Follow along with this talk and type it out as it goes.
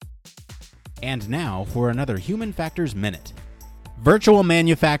And now for another Human Factors Minute. Virtual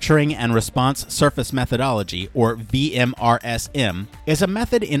Manufacturing and Response Surface Methodology, or VMRSM, is a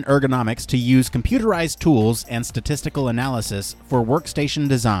method in ergonomics to use computerized tools and statistical analysis for workstation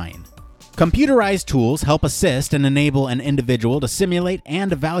design. Computerized tools help assist and enable an individual to simulate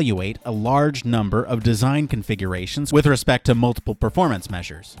and evaluate a large number of design configurations with respect to multiple performance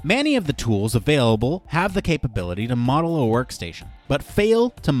measures. Many of the tools available have the capability to model a workstation, but fail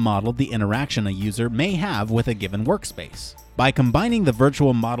to model the interaction a user may have with a given workspace. By combining the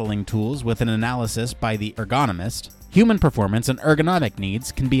virtual modeling tools with an analysis by the ergonomist, human performance and ergonomic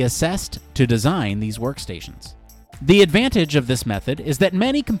needs can be assessed to design these workstations. The advantage of this method is that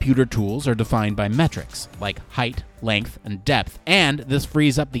many computer tools are defined by metrics, like height, length, and depth, and this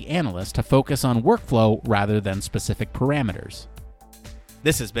frees up the analyst to focus on workflow rather than specific parameters.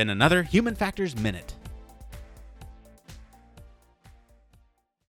 This has been another Human Factors Minute.